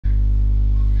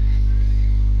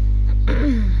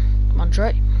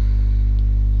Andre.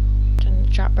 Join the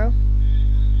chat, bro.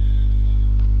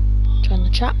 Join the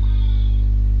chat.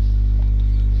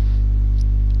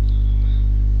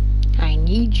 I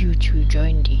need you to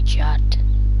join the chat.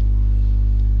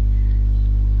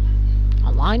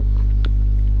 Online?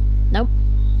 Nope.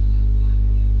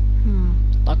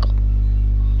 Look up.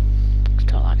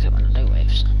 Still likes it when I do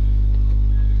waves.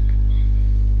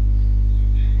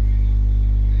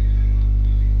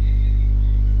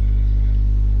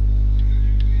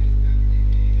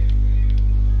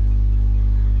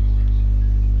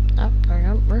 Oh, there we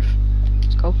go, roof.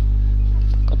 Let's go.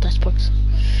 Got this box.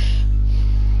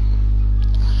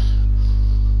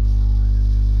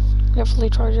 Hopefully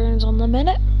try joins on the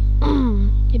minute.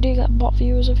 You do get bot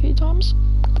viewers a few times.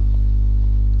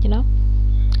 You know?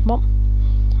 Come on.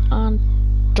 And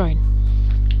join.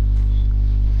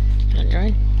 And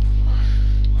join.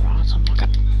 Right, I'm like a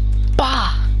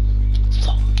bah!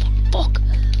 Fuck.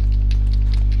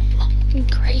 Fucking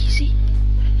crazy.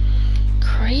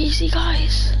 Crazy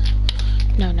guys.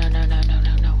 No.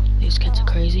 These kids are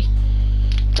crazy.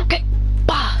 Okay.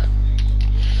 Bah!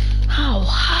 How?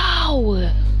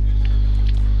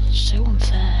 So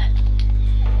unfair.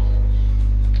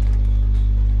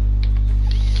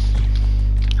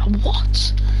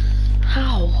 What?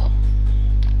 How?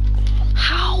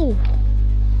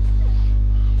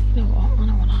 You know what? I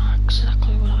don't know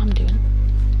exactly what I'm doing.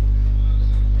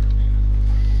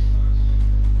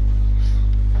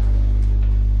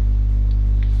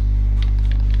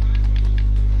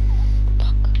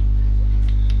 Fuck.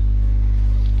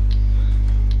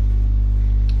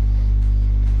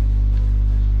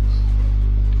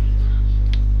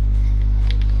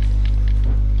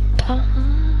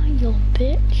 You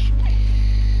bitch.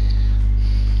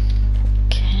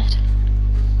 Kid.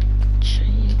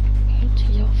 Shame to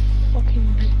your fucking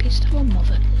rapist of a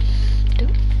mother.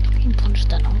 Don't fucking punch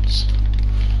the nuts.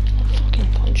 I'll fucking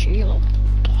punch you, you little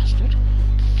bastard.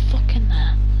 Fucking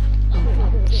there.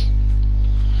 Oh,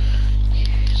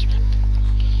 yes, man.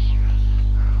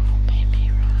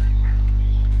 Baby,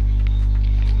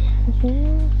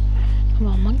 right. Come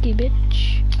on, monkey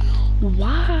bitch.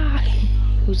 Why?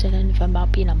 Who said anything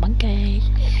about being a monkey?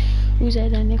 Who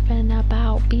said anything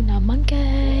about being a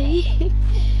monkey?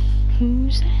 Who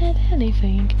said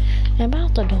anything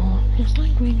about the door? It's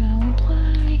like we go and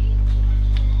play.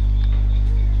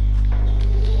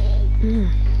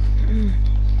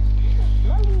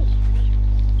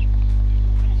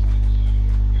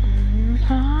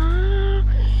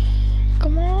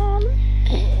 Come on.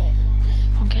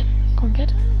 Go and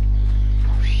get.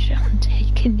 Oh shit, I'm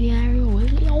taking the area away.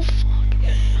 Oh fuck.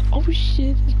 Oh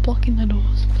shit, it's blocking the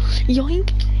doors.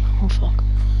 Yoink! Oh fuck.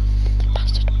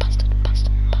 Bastard. Come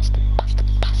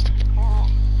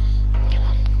on.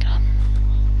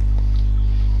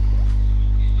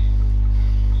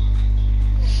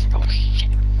 Oh shit.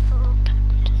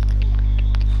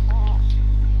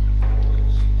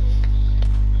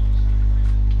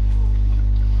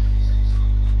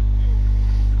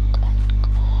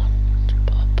 Come on.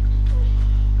 Jump up.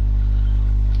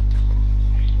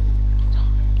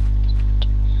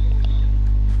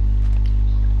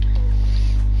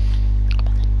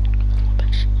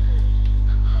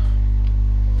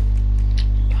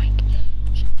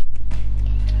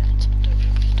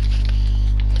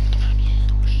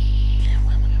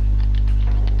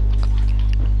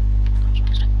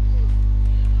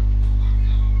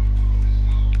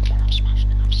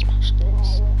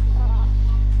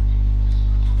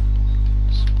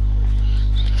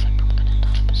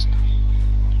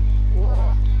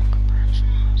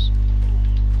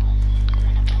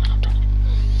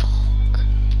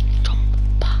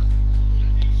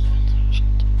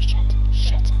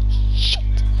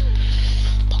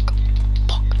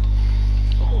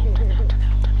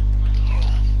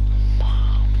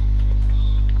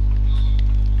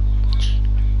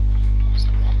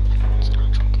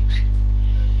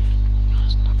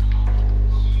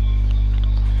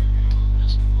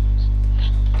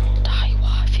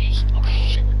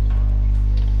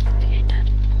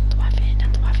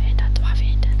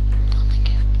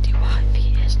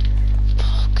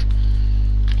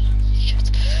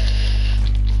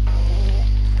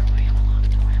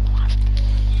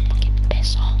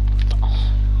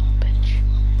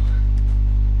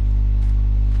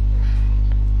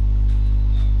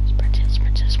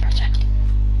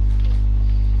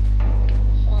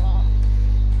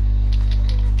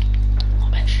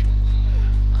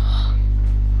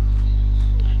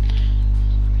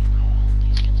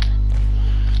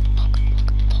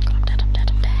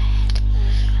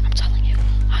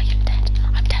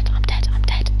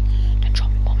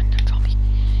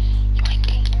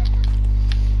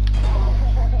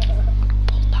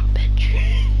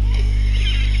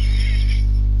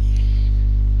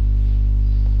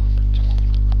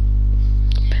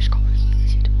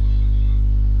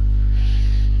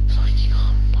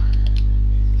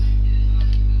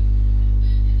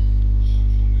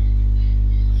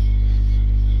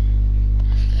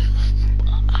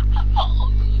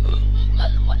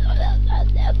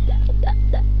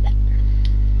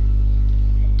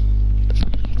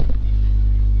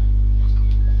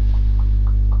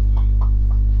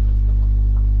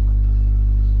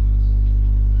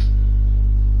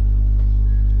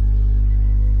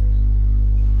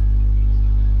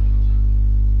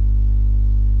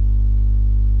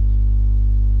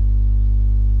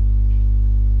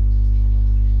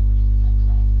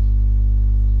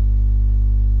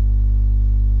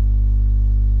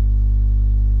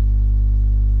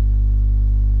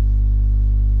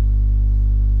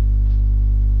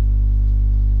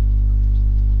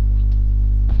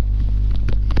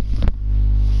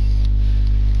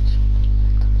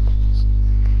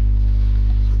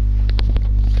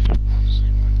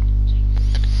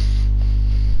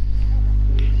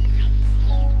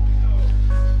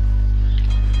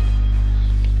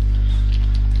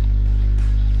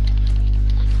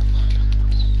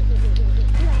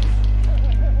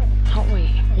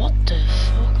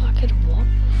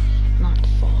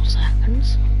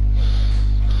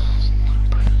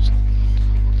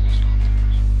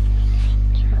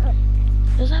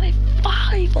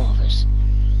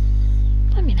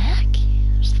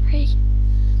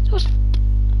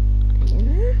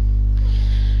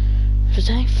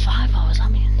 Only 5 hours, that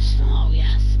means. Oh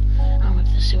yes. I'm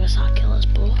with the suicide killers,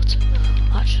 but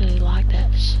I actually like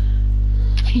this.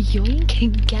 Yoink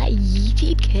and get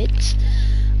yeeted, kids.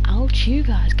 Ouch, you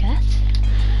guys get.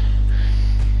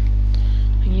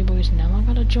 And you boys know I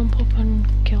gotta jump up and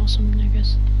kill some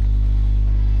niggas.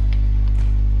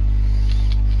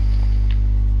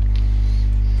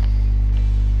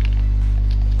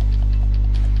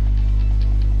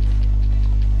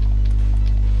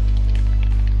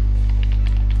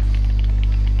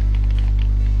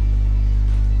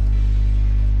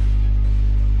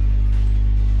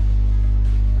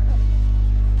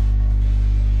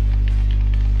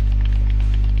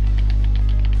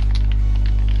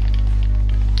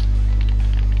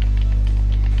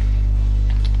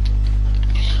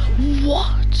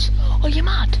 What? Are you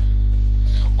mad?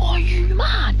 Are you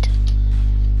mad?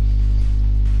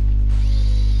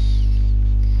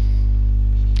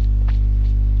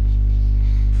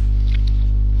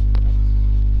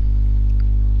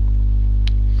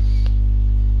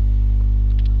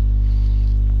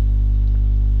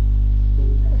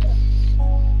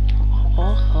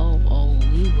 Oh,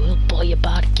 we will, boy, you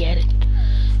about to get it.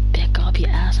 Pick up your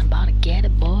ass, I'm about to get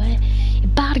it, boy. You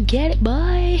about to get it,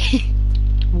 boy.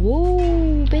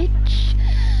 Whoa, bitch.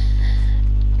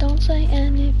 Don't say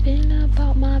anything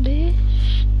about my bitch.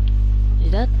 Is he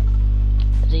dead?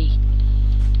 Is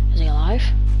he alive?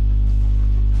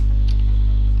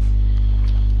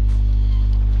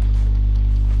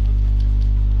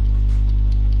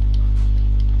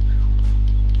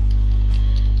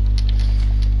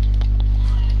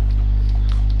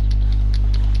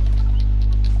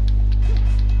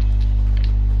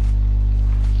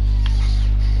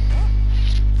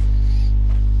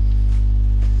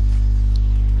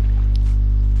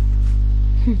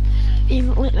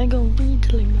 Even when I go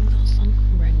retailing those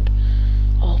ring.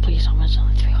 Oh please don't miss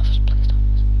only 3 offers, please don't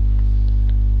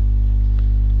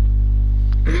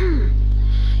miss.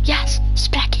 Yes,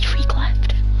 Specky freak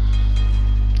left.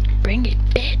 Bring it,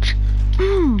 bitch.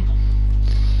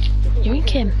 Yoink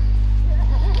him.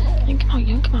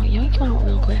 Yoink him out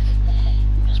real quick.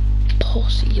 Just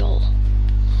pussy y'all.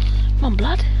 Come on,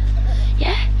 blood.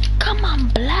 Yeah? Come on,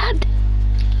 blood.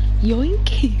 Yoink.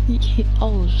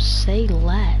 Oh, say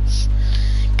less.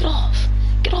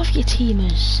 Get off your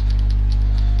teamers.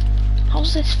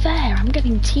 How's this fair? I'm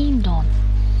getting teamed on.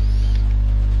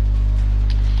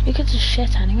 You get to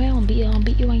shit anyway. I'll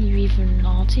beat you when you're even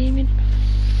not teaming.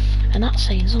 And that's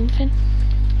saying something.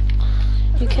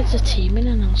 You kids are teaming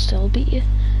and I'll still beat you.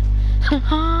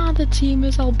 Haha, the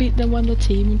teamers, I'll beat them when they're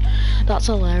teaming. That's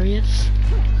hilarious.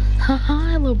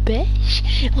 Haha, little bitch.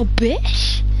 Little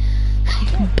bitch.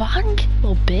 Bang,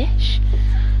 little bitch.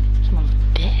 Son of a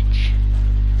bitch.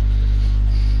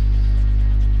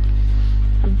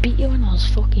 I beat you when I was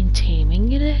fucking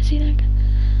teaming, you dirty nigga.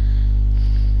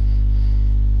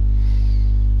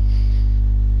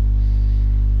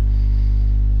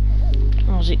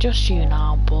 Or is it just you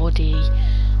now, buddy?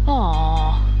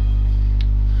 Aww.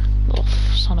 Little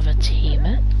son of a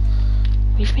teamer.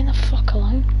 Leave me the fuck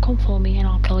alone. Come for me and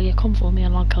I'll kill you. Come for me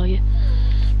and I'll kill you.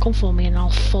 Come for me and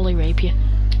I'll fully rape you.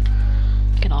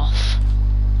 Get off.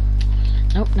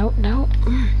 Nope.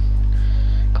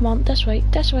 Come on, this way.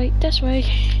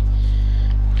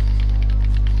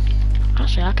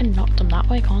 Actually, I can knock them that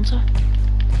way, can't I?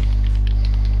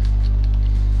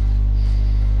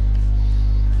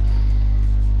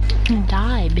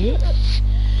 Die, bitch.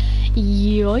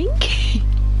 Yoink.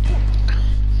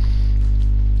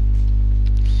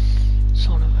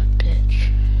 Son of a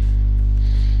bitch.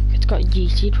 It's got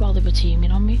yeeted while they were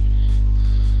teaming on me.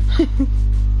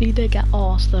 He did get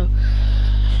arse though.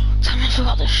 Damn, I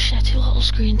forgot the shitty little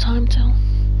screen time till.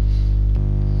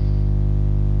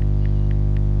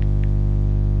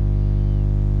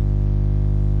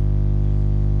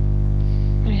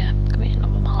 Oh yeah, come here,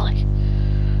 another Malik.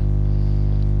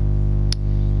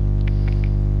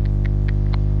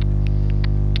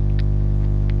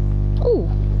 Ooh,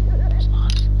 that's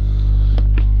nice.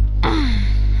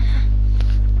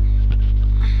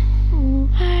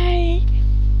 Hey.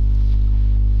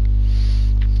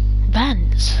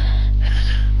 Vans.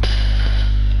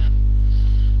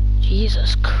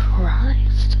 Jesus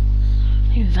Christ.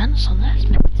 Any vents on this?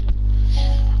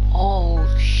 Oh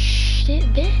shit,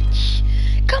 bitch.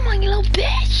 Come on, you little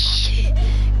bitch.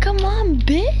 Come on,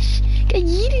 bitch. Get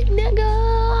yeeted,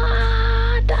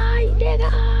 nigga. Die,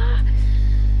 nigga.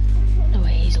 No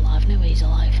way he's alive.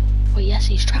 Wait, yes,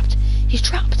 he's trapped. He's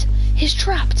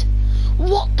trapped.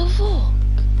 What the fuck?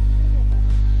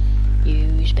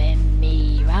 You spin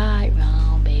me right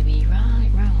round, baby, right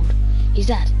round. He's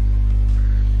dead.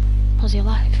 Was he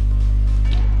alive?